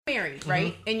married,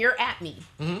 right? And you're at me.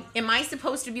 Am I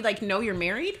supposed to be like, no, you're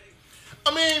married?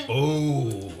 I mean,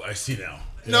 oh, I see now.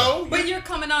 Yeah. No, but you're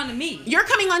coming on to me. You're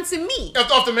coming on to me.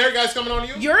 If the married guy's coming on to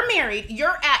you, you're married.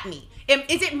 You're at me.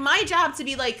 Is it my job to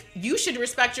be like, you should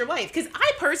respect your wife? Because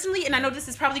I personally, and I know this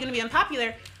is probably going to be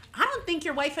unpopular, I don't think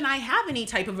your wife and I have any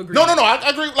type of agreement. No. I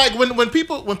agree. Like when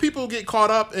people get caught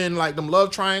up in like them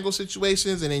love triangle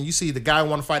situations, and then you see the guy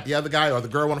want to fight the other guy or the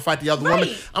girl want to fight the other woman.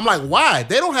 I'm like, why?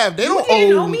 They don't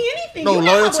owe me anything. No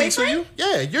loyalty to you.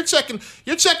 Yeah, you're checking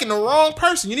the wrong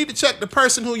person. You need to check the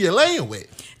person who you're laying with.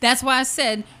 That's why I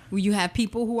said when you have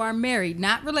people who are married,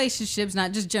 not relationships,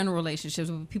 not just general relationships,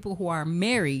 but people who are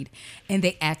married and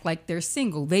they act like they're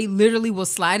single. They literally will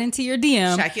slide into your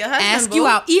DM, check your husband, ask you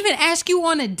out, even ask you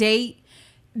on a date.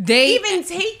 They even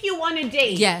take you on a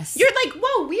date. Yes. You're like,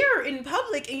 whoa, we're in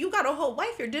public and you got a whole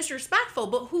wife. You're disrespectful.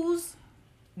 But whose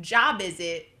job is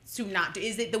it to not do?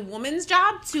 Is it the woman's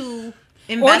job to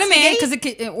investigate? Or the man, because it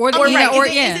could, or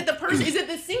is it the person? Is it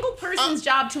the single person's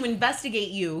job to investigate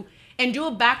you and do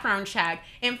a background check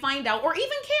and find out, or even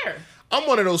care? I'm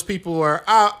one of those people where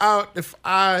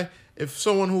if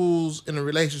someone who's in a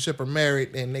relationship or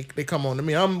married and they come on to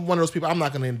me, I'm one of those people. I'm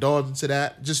not going to indulge into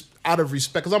that just out of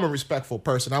respect, because I'm a respectful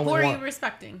person. Who are you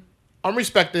respecting? I'm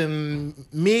respecting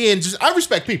me, and I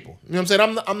respect people. You know what I'm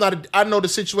saying? I'm not. I know the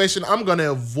situation. I'm going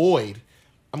to avoid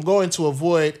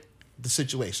the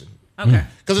situation. Okay.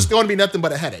 Because it's going to be nothing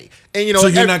but a headache. And so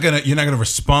you're not gonna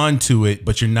respond to it,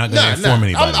 but you're not gonna inform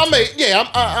anybody.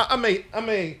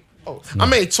 I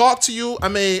may talk to you. I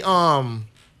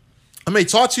may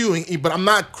talk to you, but I'm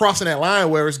not crossing that line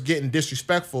where it's getting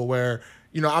disrespectful. Where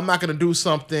I'm not gonna do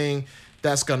something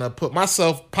that's gonna put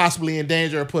myself possibly in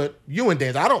danger or put you in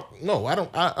danger. I don't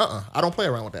play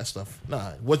around with that stuff.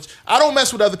 Nah. I don't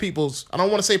mess with other people's. I don't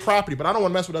want to say property, but I don't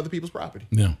want to mess with other people's property.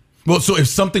 Yeah. Well, so if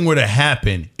something were to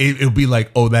happen, it'll be like,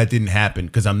 oh, that didn't happen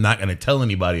because I'm not going to tell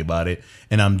anybody about it,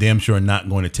 and I'm damn sure not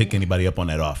going to take anybody up on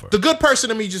that offer. The good person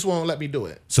in me just won't let me do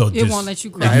it. So it won't let you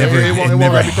cross. It won't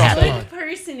let me cross the line. Good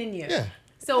person in you. Yeah.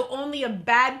 So only a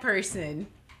bad person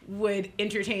would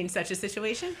entertain such a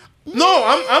situation? No,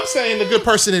 I'm saying the good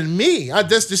person in me. I'm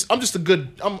just a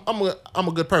good. I'm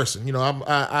a good person.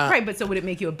 Right, but so would it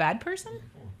make you a bad person?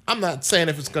 I'm not saying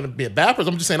if it's going to be a bad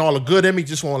person. I'm just saying all the good in me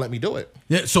just won't let me do it.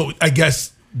 Yeah, so I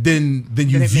guess then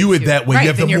you view it that way. Right, you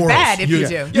have then the you're morals. bad if you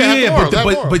do. Yeah, but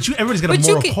everybody's got a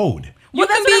moral code. Well,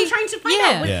 that's what I'm trying to find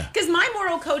out. Because Yeah. my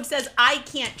moral code says I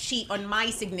can't cheat on my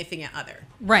significant other.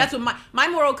 Right. That's what my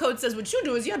moral code says. What you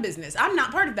do is your business. I'm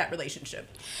not part of that relationship.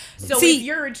 So See, if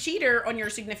you're a cheater on your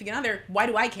significant other, why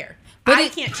do I care? But I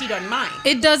can't cheat on mine.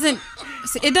 It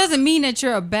doesn't mean that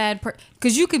you're a bad person,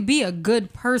 because you could be a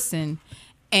good person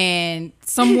and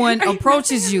someone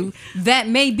approaches you that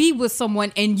may be with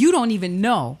someone and you don't even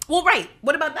know. Well, right.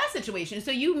 What about that situation?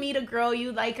 So you meet a girl,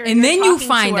 you like her, and then you talking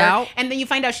find to her, out, and then you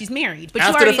find out she's married. But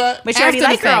After you the fact? already After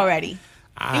like the her fact. already.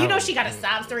 And she got a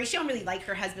sob story. She don't really like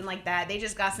her husband like that. They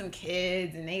just got some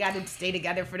kids and they got to stay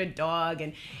together for the dog.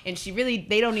 And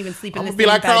they don't even sleep in the same bedroom. I'm going to be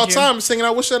like her all the time singing I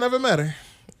Wish I Never Met Her.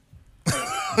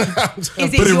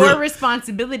 Is it your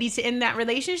responsibility to end that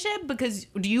relationship? Because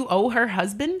do you owe her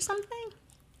husband something?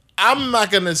 I'm not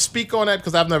going to speak on that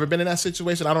because I've never been in that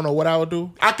situation. I don't know what I would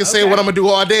do. I can say what I'm going to do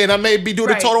all day and I may be doing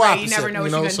the total opposite. You never know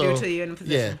what you're going to do until you're in a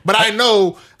position. Yeah. But I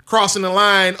know crossing the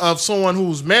line of someone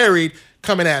who's married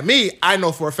coming at me, I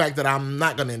know for a fact that I'm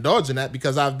not going to indulge in that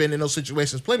because I've been in those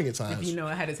situations plenty of times. If you know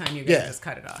ahead of time, you're going to just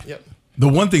cut it off. Yep. The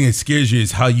one thing that scares you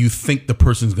is how you think the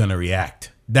person's going to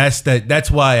react. That's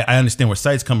why I understand where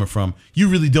Sight's coming from. You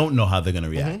really don't know how they're going to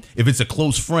react. If it's a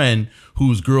close friend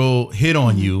whose girl hit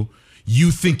on you,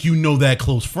 you think you know that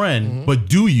close friend, but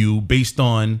do you based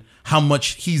on how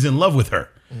much he's in love with her?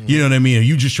 You know what I mean? Are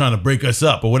you just trying to break us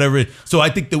up or whatever? So I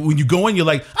think that when you go in, you're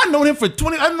like, I've known him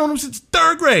I've known him since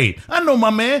third grade. I know my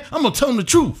man. I'm going to tell him the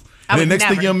truth. And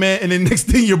then next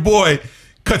thing your boy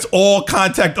cuts all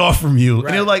contact off from you. Right.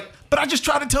 And you're like, but I just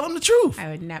try to tell him the truth. I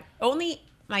would never. Only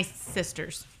my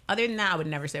sisters. Other than that, I would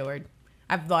never say a word.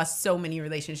 I've lost so many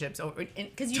relationships over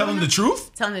because you telling the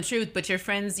truth. Telling the truth, but your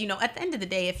friends, at the end of the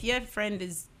day, if your friend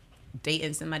is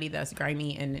dating somebody that's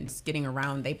grimy and it's getting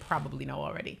around, they probably know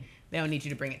already. They don't need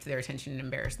you to bring it to their attention and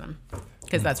embarrass them,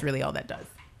 because that's really all that does.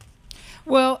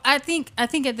 Well, I think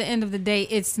at the end of the day,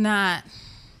 it's not.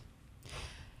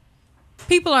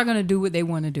 People are going to do what they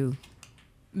want to do.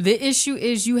 The issue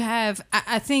is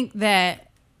I think that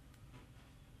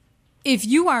if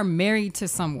you are married to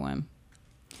someone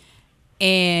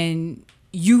and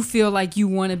you feel like you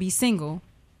want to be single,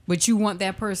 but you want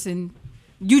that person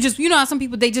You know how some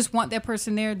people, they just want that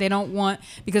person there. They don't want,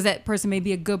 because that person may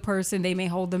be a good person. They may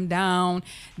hold them down.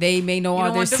 They may know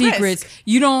all their secrets.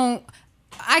 You don't,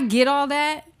 I get all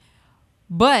that.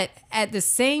 But at the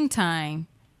same time,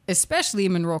 especially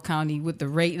in Monroe County with the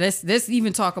rate, let's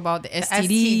even talk about the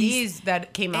STDs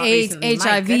that came out recently. HIV.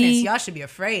 My goodness, y'all should be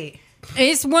afraid.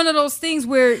 It's one of those things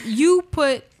where you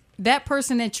put that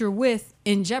person that you're with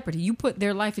in jeopardy. You put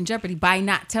their life in jeopardy by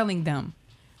not telling them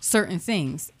certain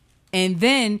things. And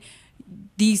then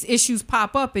these issues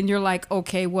pop up and you're like,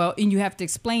 okay, well, and you have to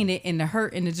explain it, and the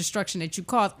hurt and the destruction that you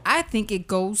caused. I think it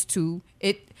goes to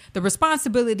it. The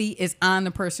responsibility is on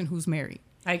the person who's married.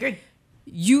 I agree.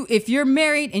 If you're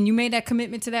married and you made that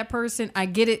commitment to that person, I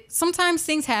get it. Sometimes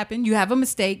things happen. You have a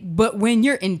mistake. But when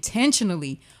you're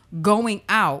intentionally going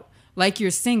out like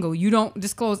you're single, you don't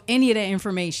disclose any of that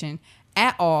information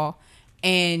at all,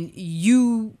 and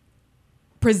you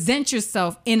present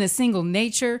yourself in a single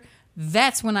nature,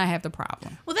 that's when I have the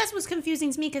problem. Well, that's what's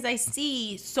confusing to me, because I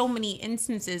see so many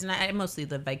instances, and I mostly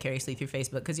live vicariously through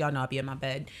Facebook because y'all know I'll be in my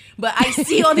bed. But I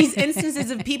see all these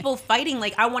instances of people fighting,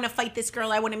 like, I want to fight this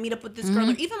girl, I want to meet up with this girl.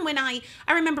 Or even when I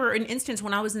remember an instance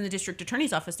when I was in the district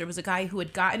attorney's office, there was a guy who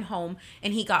had gotten home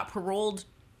and he got paroled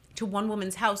to one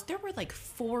woman's house. There were like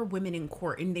 4 women in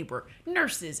court, and they were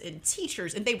nurses and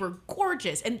teachers, and they were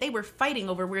gorgeous, and they were fighting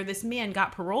over where this man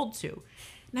got paroled to.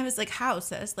 And I was like, how,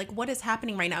 sis? Like, what is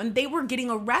happening right now? And they were getting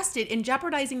arrested and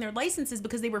jeopardizing their licenses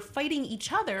because they were fighting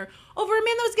each other over a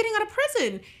man that was getting out of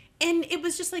prison. And it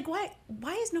was just like, why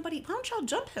don't y'all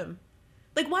jump him?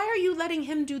 Like, why are you letting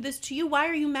him do this to you? Why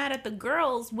are you mad at the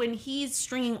girls when he's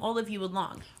stringing all of you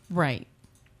along? Right.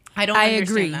 I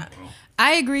understand that.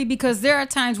 I agree, because there are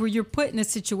times where you're put in a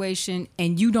situation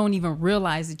and you don't even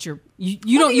realize that you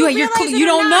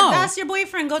don't know. That's your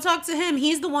boyfriend. Go talk to him.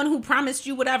 He's the one who promised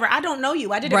you whatever. I don't know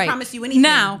you. I didn't promise you anything.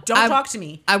 Now, don't talk to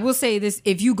me. I will say this: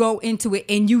 if you go into it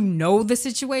and you know the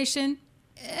situation,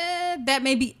 that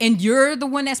may be, and you're the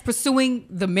one that's pursuing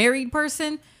the married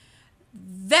person,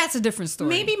 that's a different story.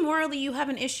 Maybe morally you have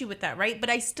an issue with that, right? But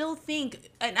I still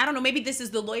think, and I don't know, maybe this is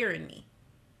the lawyer in me.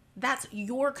 That's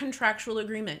your contractual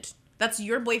agreement. That's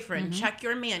your boyfriend. Check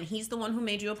your man. He's the one who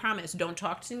made you a promise. Don't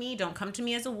talk to me. Don't come to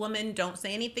me as a woman. Don't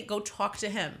say anything. Go talk to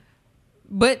him.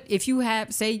 But if you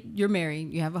have, say you're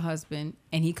married, you have a husband,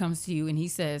 and he comes to you and he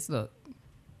says, look,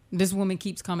 this woman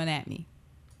keeps coming at me.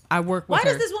 I work with her.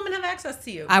 Why does this woman have access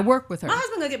to you? I work with her. My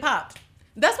husband gonna get popped.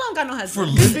 That's why I don't got no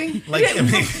husband. For living? Like, I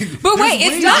mean, but wait,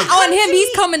 it's not on him.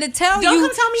 He's coming to tell you. Don't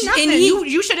come tell me nothing. And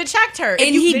you should have checked her.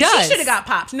 And he does. She should have got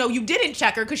popped. No, you didn't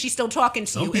check her because she's still talking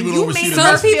to you. Some people don't receive the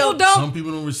message.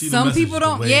 Some people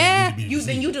don't. Yeah.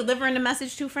 Then you delivering the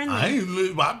message too friendly.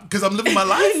 Because I'm living my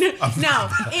life. Now,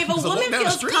 if a woman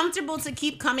feels comfortable to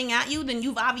keep coming at you, then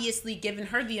you've obviously given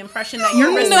her the impression that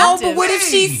you're receptive. No, but what if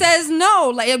she says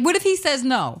no? Like, what if he says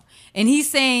no? And he's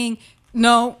saying,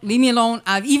 no, leave me alone.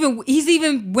 He's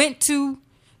even went to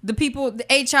the people, the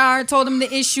HR, told him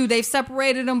the issue. They've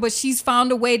separated them, but she's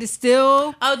found a way to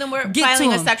still. Oh, then we're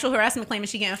filing a sexual harassment claim and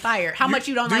she getting fired. How much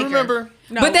you don't like her?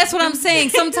 No. But that's what I'm saying.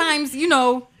 Sometimes,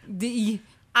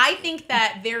 I think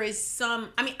that there is some.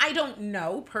 I mean, I don't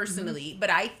know personally, but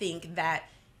I think that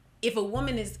if a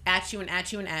woman is at you and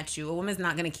at you and at you, a woman's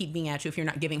not going to keep being at you if you're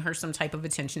not giving her some type of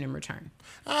attention in return.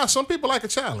 Some people like a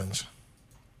challenge.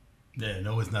 Yeah,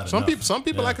 no, it's not. Some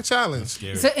people like a challenge.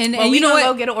 So, and you know what?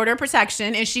 Go get an order of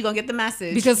protection, and she gonna get the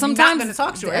message. Because sometimes you're not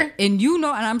gonna talk to her. And and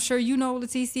I'm sure you know,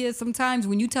 Leticia. Sometimes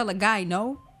when you tell a guy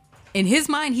no, in his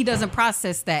mind he doesn't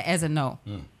process that as a no.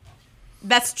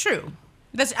 That's true.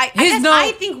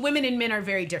 I think women and men are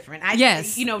very different.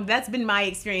 Yes. That's been my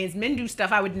experience. Men do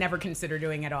stuff I would never consider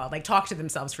doing at all, like talk to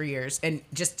themselves for years and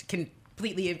just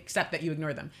completely accept that you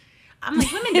ignore them. I'm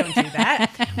like, women don't do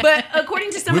that. But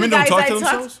according to some of the guys I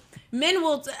talked, men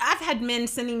will. I've had men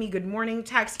sending me good morning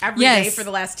texts every day for the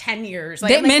last 10 years.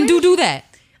 Like, men do that.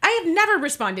 I have never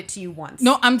responded to you once.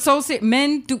 No, I'm so serious.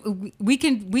 Men do. We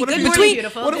can. What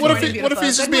if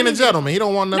he's just being a gentleman? He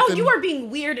don't want nothing. No, you are being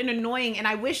weird and annoying, and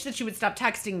I wish that you would stop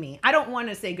texting me. I don't want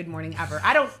to say good morning ever.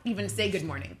 I don't even say good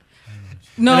morning.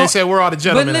 No, and they say we're all the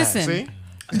gentlemen. But listen, see?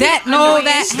 that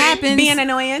happens. Being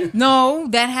annoying. No,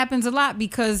 that happens a lot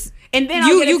because. And then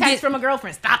I'll get a text from a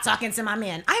girlfriend. Stop talking to my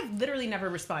man. I've literally never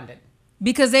responded.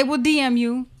 Because they will DM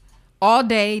you all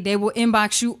day. They will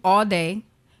inbox you all day.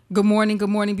 Good morning,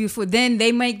 beautiful. Then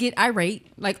they might get irate.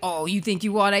 Like, oh, you think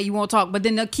you all that, you won't talk. But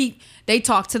then they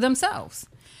talk to themselves.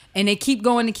 And they keep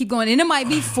going and keep going. And it might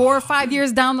be 4 or 5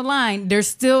 years down the line. They're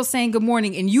still saying good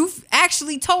morning. And you've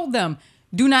actually told them,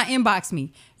 do not inbox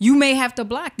me. You may have to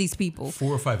block these people.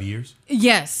 4 or 5 years?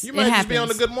 Yes, you might just be on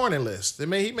the good morning list. He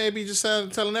may be just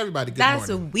telling everybody good morning.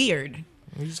 That's weird.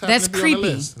 You just happen That's to be creepy. on the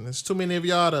list, and there's too many of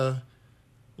y'all to,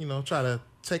 try to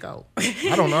take out.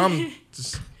 I don't know. I'm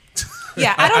just.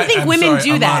 Yeah, I don't think I'm women sorry,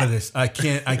 do I'm that. out of this. I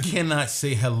cannot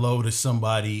say hello to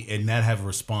somebody and not have a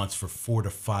response for 4 to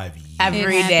 5 years.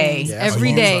 Every It day. happens. Yeah, Every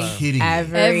Are you day. kidding me?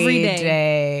 Every day.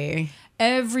 day.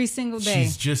 Every single day.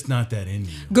 She's just not that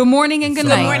into you. Good morning and good It's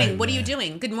Good night. alright. morning. What are you man.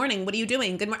 doing? Good morning. What are you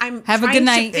doing? Good morning. I'm Have a trying good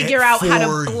night. to figure out how to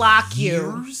 4 block you.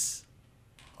 years?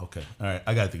 Okay. All right.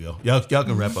 I got to go. Y'all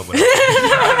can wrap up with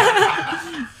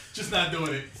it. Just not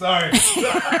doing it. Sorry.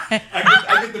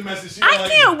 I get the message. I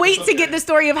can't wait to get the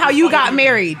story of how you got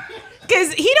married.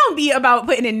 Because he don't be about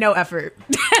putting in no effort.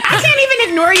 I can't even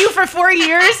ignore you for 4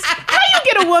 years. How you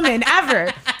get a woman ever?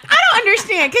 I don't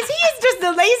understand. Because he is just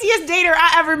the laziest dater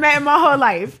I ever met in my whole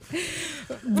life.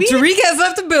 Tariq has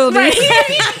left the building. Right.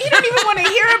 He don't even want to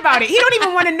hear about it. He don't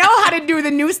even want to know how to do the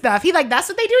new stuff. He like, that's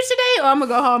what they do today? Oh, I'm going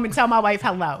to go home and tell my wife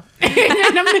hello.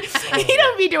 He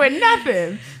don't be doing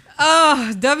nothing.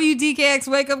 Oh, WDKX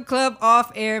Wake Up Club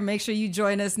off air. Make sure you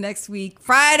join us next week,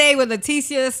 Friday with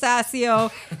Leticia Astacio.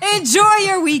 Enjoy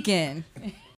your weekend.